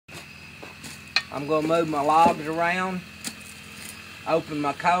I'm going to move my logs around, open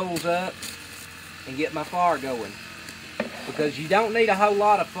my coals up, and get my fire going. Because you don't need a whole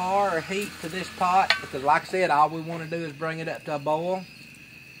lot of fire or heat to this pot, because like I said, all we want to do is bring it up to a boil.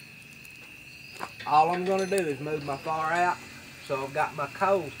 All I'm going to do is move my fire out so I've got my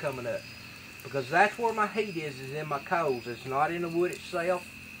coals coming up. Because that's where my heat is in my coals. It's not in the wood itself.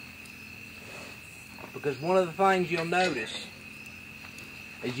 Because one of the things you'll notice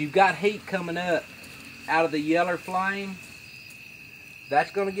is you've got heat coming up out of the yeller flame.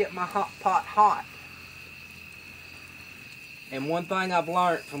 That's going to get my pot hot. And one thing I've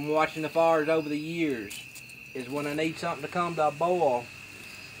learned from watching the fires over the years is when I need something to come to a boil,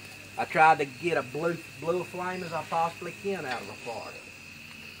 I try to get a blue flame as I possibly can out of the fire.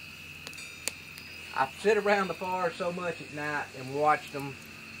 I sit around the fire so much at night and watch them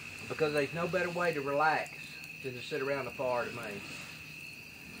because there's no better way to relax than to sit around the fire to me.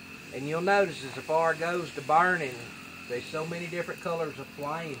 And you'll notice as the fire goes to burning, there's so many different colors of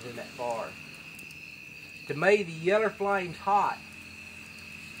flames in that fire. To me, the yeller flame's hot,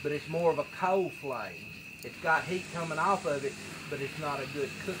 but it's more of a cold flame. It's got heat coming off of it, but it's not a good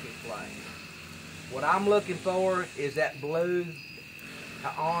cooking flame. What I'm looking for is that blue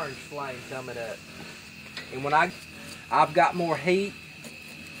to orange flame coming up. And when I've got more heat,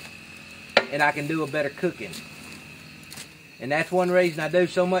 and I can do a better cooking. And that's one reason I do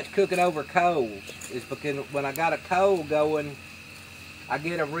so much cooking over coals, is because when I got a coal going, I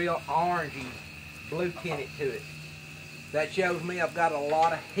get a real orangey blue tint to it. That shows me I've got a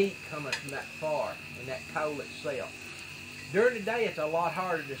lot of heat coming from that fire and that coal itself. During the day, it's a lot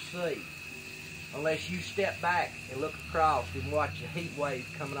harder to see unless you step back and look across and watch the heat waves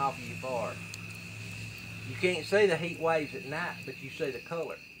coming off of your fire. You can't see the heat waves at night, but you see the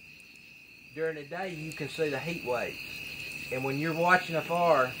color. During the day, you can see the heat waves. And when you're watching a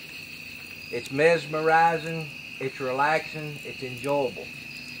fire, it's mesmerizing, it's relaxing, it's enjoyable.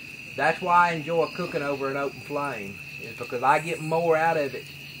 That's why I enjoy cooking over an open flame, is because I get more out of it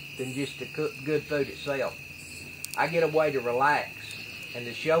than just to cook good food itself. I get a way to relax and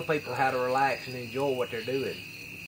to show people how to relax and enjoy what they're doing.